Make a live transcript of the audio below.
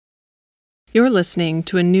You're listening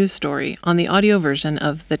to a news story on the audio version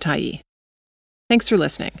of The Tyee. Thanks for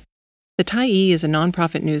listening. The Tyee is a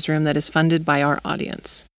nonprofit newsroom that is funded by our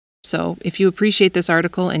audience. So, if you appreciate this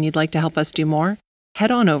article and you'd like to help us do more,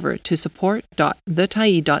 head on over to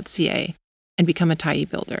support.thetyee.ca and become a Tyee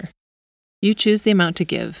builder. You choose the amount to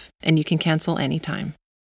give, and you can cancel anytime.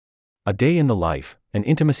 A Day in the Life, an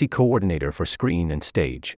Intimacy Co-ordinator for Screen and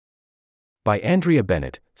Stage. By Andrea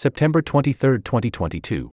Bennett, September 23,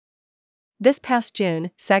 2022. This past June,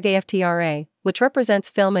 SAG-AFTRA, which represents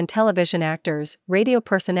film and television actors, radio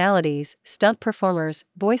personalities, stunt performers,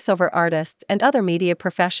 voiceover artists, and other media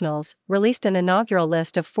professionals, released an inaugural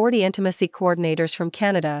list of 40 intimacy coordinators from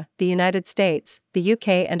Canada, the United States, the UK,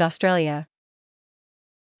 and Australia.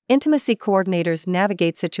 Intimacy coordinators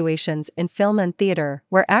navigate situations in film and theater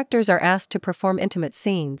where actors are asked to perform intimate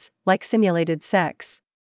scenes, like simulated sex.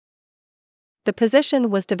 The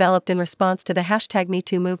position was developed in response to the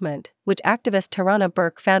 #MeToo movement, which activist Tarana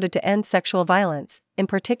Burke founded to end sexual violence, in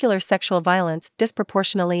particular sexual violence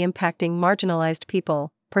disproportionately impacting marginalized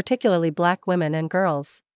people, particularly Black women and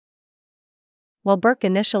girls. While Burke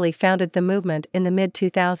initially founded the movement in the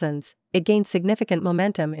mid-2000s, it gained significant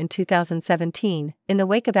momentum in 2017, in the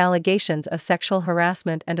wake of allegations of sexual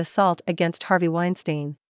harassment and assault against Harvey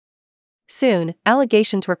Weinstein. Soon,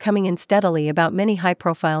 allegations were coming in steadily about many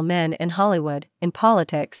high-profile men in Hollywood, in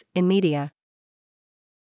politics, in media.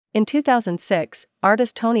 In 2006,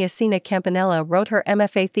 artist Tonia Sina Campanella wrote her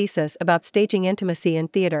MFA thesis about staging intimacy in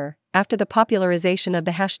theater. After the popularization of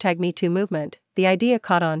the #MeToo movement, the idea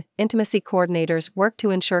caught on. Intimacy coordinators work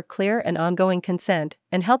to ensure clear and ongoing consent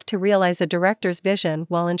and help to realize a director's vision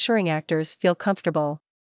while ensuring actors feel comfortable.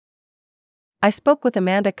 I spoke with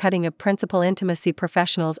Amanda Cutting of Principal Intimacy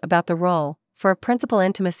Professionals about the role. For Principal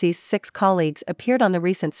Intimacy's 6 colleagues appeared on the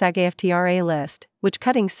recent SAG-AFTRA list, which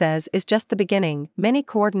Cutting says is just the beginning. Many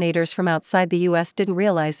coordinators from outside the U.S. didn't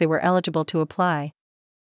realize they were eligible to apply.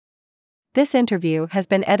 This interview has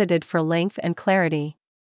been edited for length and clarity.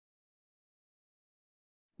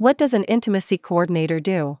 What does an intimacy coordinator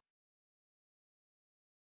do?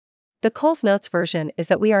 The Coles Notes version is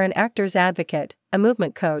that we are an actor's advocate, a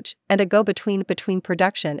movement coach, and a go-between between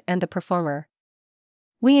production and the performer.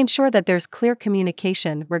 We ensure that there's clear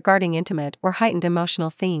communication regarding intimate or heightened emotional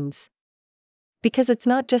themes. Because it's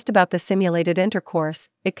not just about the simulated intercourse,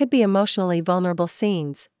 it could be emotionally vulnerable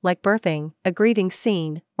scenes, like birthing, a grieving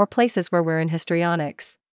scene, or places where we're in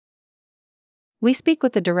histrionics. We speak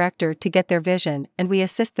with the director to get their vision, and we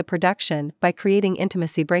assist the production by creating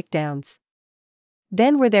intimacy breakdowns.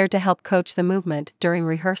 Then we're there to help coach the movement during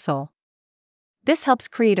rehearsal. This helps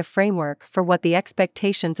create a framework for what the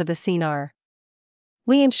expectations of the scene are.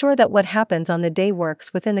 We ensure that what happens on the day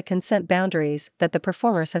works within the consent boundaries that the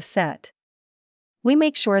performers have set. We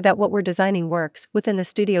make sure that what we're designing works within the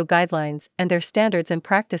studio guidelines and their standards and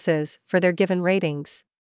practices for their given ratings.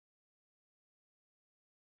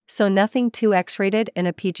 So nothing too X-rated in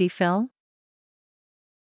a PG film?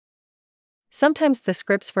 Sometimes the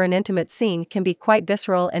scripts for an intimate scene can be quite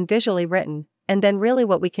visceral and visually written, and then really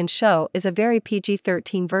what we can show is a very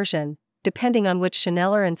PG-13 version, depending on which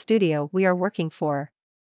channeler and studio we are working for.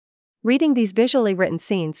 Reading these visually written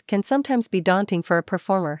scenes can sometimes be daunting for a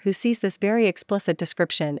performer who sees this very explicit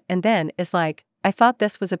description and then is like, I thought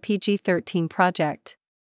this was a PG-13 project.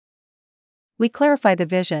 We clarify the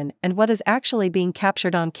vision and what is actually being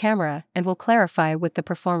captured on camera and will clarify with the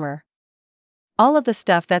performer. All of the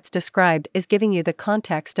stuff that's described is giving you the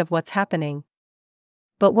context of what's happening.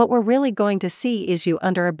 But what we're really going to see is you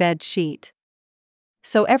under a bed sheet.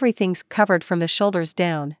 So everything's covered from the shoulders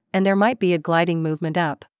down, and there might be a gliding movement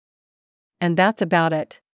up. And that's about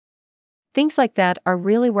it. Things like that are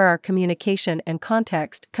really where our communication and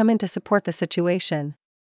context come in to support the situation.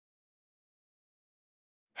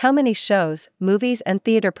 How many shows, movies, and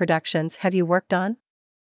theater productions have you worked on?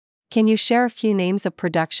 Can you share a few names of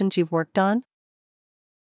productions you've worked on?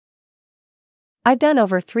 I've done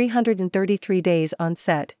over 333 days on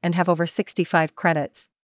set and have over 65 credits.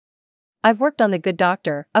 I've worked on The Good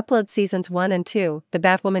Doctor, Upload Seasons 1 and 2, the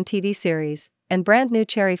Batwoman TV series, and Brand New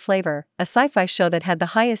Cherry Flavor, a sci-fi show that had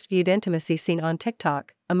the highest viewed intimacy scene on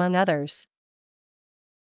TikTok, among others.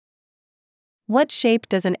 What shape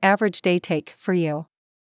does an average day take for you?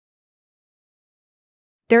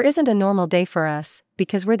 There isn't a normal day for us,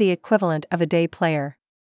 because we're the equivalent of a day player.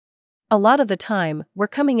 A lot of the time, we're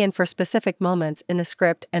coming in for specific moments in the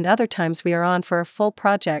script, and other times we are on for a full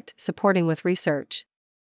project supporting with research.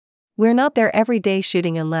 We're not there every day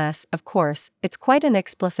shooting unless, of course, it's quite an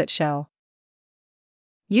explicit show.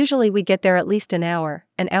 Usually we get there at least an hour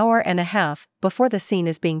and a half, before the scene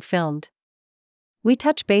is being filmed. We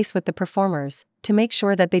touch base with the performers to make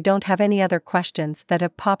sure that they don't have any other questions that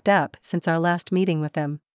have popped up since our last meeting with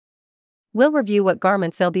them. We'll review what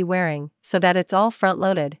garments they'll be wearing so that it's all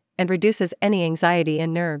front-loaded and reduces any anxiety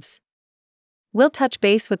and nerves. We'll touch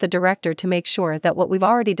base with the director to make sure that what we've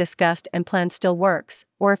already discussed and planned still works,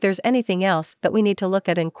 or if there's anything else that we need to look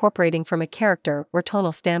at incorporating from a character or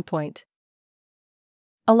tonal standpoint.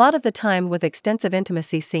 A lot of the time with extensive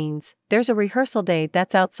intimacy scenes, there's a rehearsal day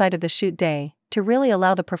that's outside of the shoot day, to really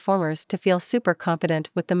allow the performers to feel super confident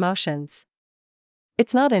with the motions.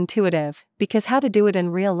 It's not intuitive, because how to do it in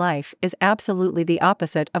real life is absolutely the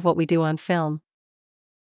opposite of what we do on film.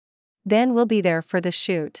 Then we'll be there for the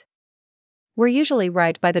shoot. We're usually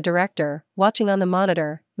right by the director, watching on the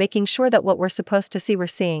monitor, making sure that what we're supposed to see we're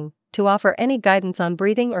seeing, to offer any guidance on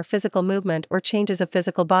breathing or physical movement or changes of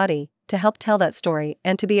physical body, to help tell that story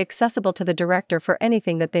and to be accessible to the director for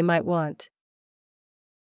anything that they might want.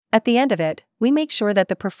 At the end of it, we make sure that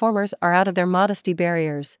the performers are out of their modesty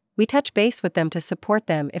barriers. We touch base with them to support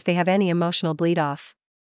them if they have any emotional bleed-off.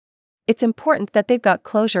 It's important that they've got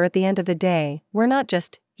closure at the end of the day. We're not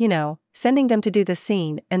just, sending them to do the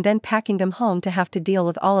scene and then packing them home to have to deal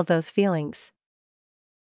with all of those feelings.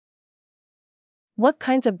 What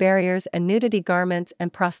kinds of barriers and nudity garments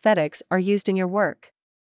and prosthetics are used in your work?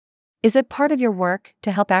 Is it part of your work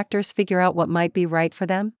to help actors figure out what might be right for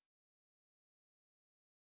them?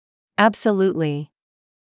 Absolutely.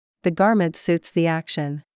 The garment suits the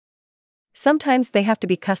action. Sometimes they have to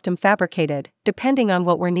be custom fabricated, depending on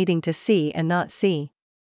what we're needing to see and not see.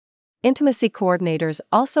 Intimacy coordinators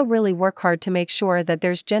also really work hard to make sure that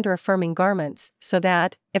there's gender-affirming garments, so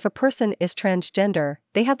that, if a person is transgender,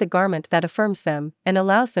 they have the garment that affirms them and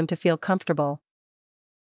allows them to feel comfortable.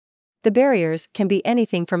 The barriers can be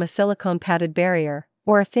anything from a silicone padded barrier,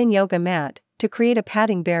 or a thin yoga mat, to create a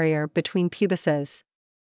padding barrier between pubises.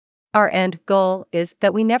 Our end goal is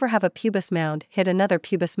that we never have a pubis mound hit another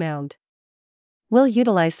pubis mound. We'll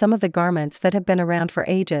utilize some of the garments that have been around for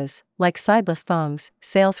ages, like sideless thongs,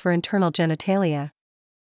 sails for internal genitalia.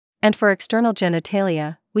 And for external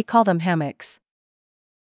genitalia, we call them hammocks.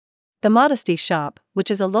 The Modesty Shop,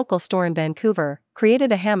 which is a local store in Vancouver,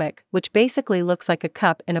 created a hammock which basically looks like a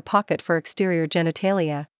cup in a pocket for exterior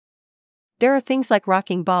genitalia. There are things like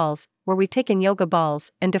rocking balls, where we've taken yoga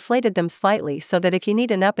balls and deflated them slightly so that if you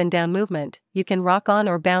need an up and down movement, you can rock on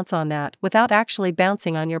or bounce on that without actually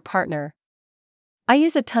bouncing on your partner. I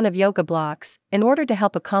use a ton of yoga blocks in order to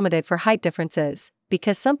help accommodate for height differences,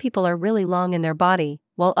 because some people are really long in their body,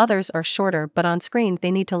 while others are shorter but on screen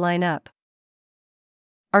they need to line up.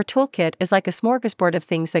 Our toolkit is like a smorgasbord of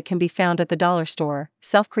things that can be found at the dollar store,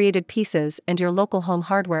 self-created pieces and your local home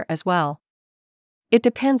hardware as well. It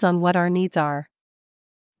depends on what our needs are.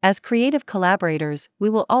 As creative collaborators, we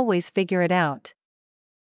will always figure it out.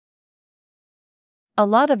 A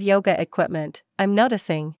lot of yoga equipment, I'm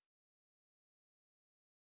noticing.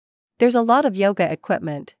 There's a lot of yoga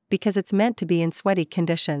equipment because it's meant to be in sweaty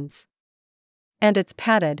conditions. And it's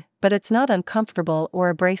padded, but it's not uncomfortable or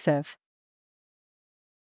abrasive.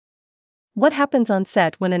 What happens on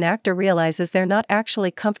set when an actor realizes they're not actually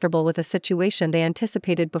comfortable with a situation they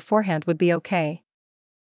anticipated beforehand would be okay?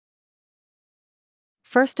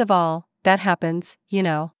 First of all, that happens,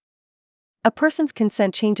 A person's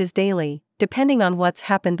consent changes daily, depending on what's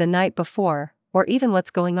happened the night before, or even what's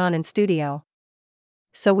going on in studio.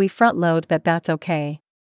 So we front-load that that's okay.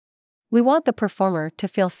 We want the performer to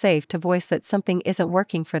feel safe to voice that something isn't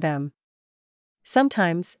working for them.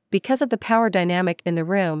 Sometimes, because of the power dynamic in the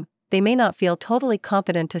room, they may not feel totally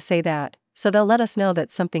confident to say that, so they'll let us know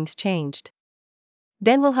that something's changed.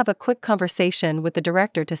 Then we'll have a quick conversation with the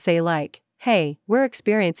director to say hey, we're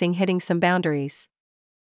experiencing hitting some boundaries.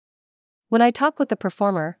 When I talk with the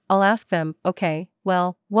performer, I'll ask them, okay,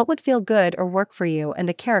 well, what would feel good or work for you and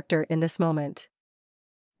the character in this moment?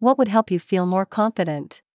 What would help you feel more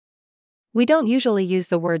confident? We don't usually use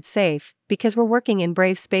the word safe, because we're working in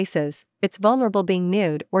brave spaces, it's vulnerable being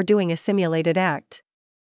nude or doing a simulated act.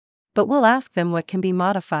 But we'll ask them what can be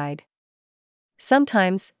modified.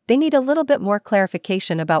 Sometimes, they need a little bit more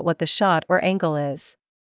clarification about what the shot or angle is.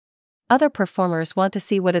 Other performers want to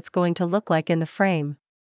see what it's going to look like in the frame.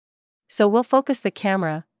 So we'll focus the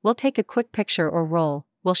camera, we'll take a quick picture or roll,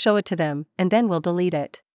 we'll show it to them, and then we'll delete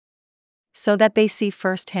it. So that they see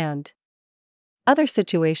firsthand. Other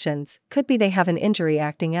situations could be they have an injury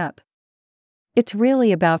acting up. It's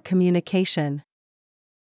really about communication.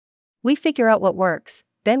 We figure out what works,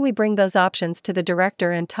 then we bring those options to the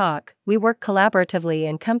director and talk. We work collaboratively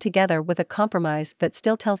and come together with a compromise that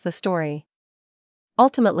still tells the story.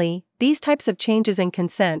 Ultimately, these types of changes in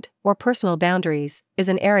consent, or personal boundaries, is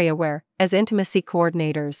an area where, as intimacy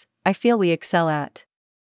coordinators, I feel we excel at.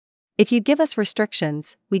 If you give us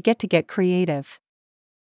restrictions, we get creative.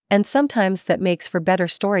 And sometimes that makes for better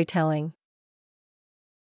storytelling.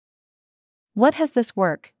 What has this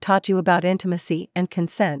work taught you about intimacy and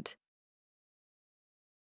consent?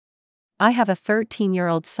 I have a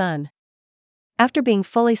 13-year-old son. After being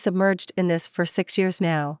fully submerged in this for 6 years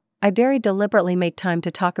now, I very deliberately make time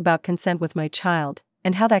to talk about consent with my child,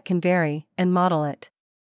 and how that can vary, and model it.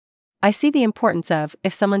 I see the importance of,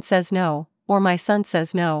 if someone says no, or my son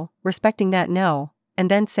says no, respecting that no,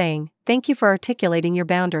 and then saying, "Thank you for articulating your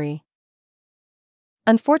boundary."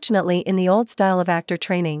 Unfortunately, in the old style of actor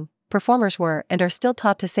training, performers were and are still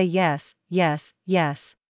taught to say yes, yes,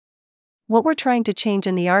 yes. What we're trying to change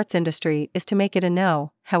in the arts industry is to make it a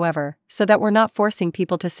no, however, so that we're not forcing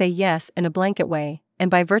people to say yes in a blanket way, and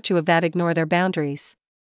by virtue of that ignore their boundaries.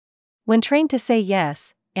 When trained to say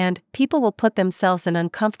yes, and people will put themselves in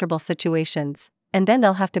uncomfortable situations, and then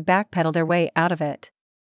they'll have to backpedal their way out of it.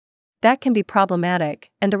 That can be problematic,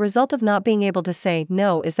 and the result of not being able to say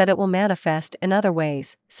no is that it will manifest in other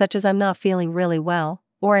ways, such as I'm not feeling really well,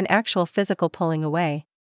 or an actual physical pulling away.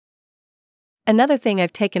 Another thing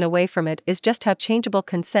I've taken away from it is just how changeable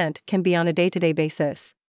consent can be on a day-to-day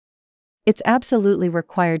basis. It's absolutely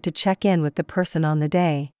required to check in with the person on the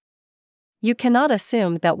day. You cannot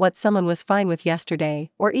assume that what someone was fine with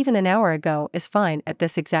yesterday, or even an hour ago, is fine at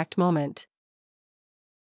this exact moment.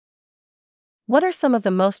 What are some of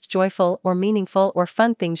the most joyful or meaningful or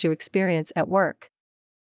fun things you experience at work?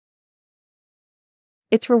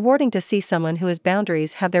 It's rewarding to see someone who has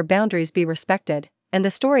boundaries have their boundaries be respected, and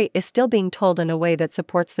the story is still being told in a way that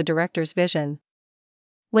supports the director's vision.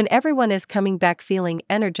 When everyone is coming back feeling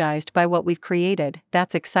energized by what we've created,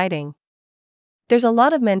 that's exciting. There's a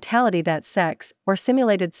lot of mentality that sex, or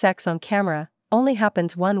simulated sex on camera, only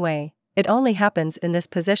happens one way. It only happens in this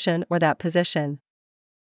position or that position.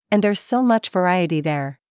 And there's so much variety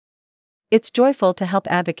there. It's joyful to help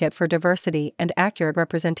advocate for diversity and accurate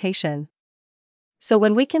representation. So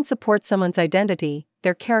when we can support someone's identity,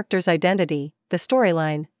 their character's identity, the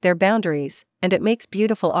storyline, their boundaries, and it makes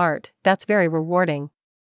beautiful art, that's very rewarding.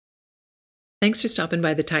 Thanks for stopping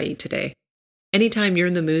by the Tyee today. Anytime you're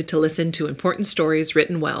in the mood to listen to important stories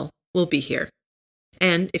written well, we'll be here.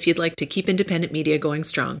 And if you'd like to keep independent media going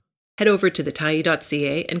strong, head over to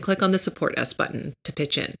thetyee.ca and click on the Support Us button to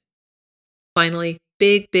pitch in. Finally,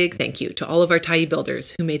 big thank you to all of our Tyee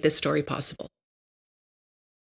builders who made this story possible.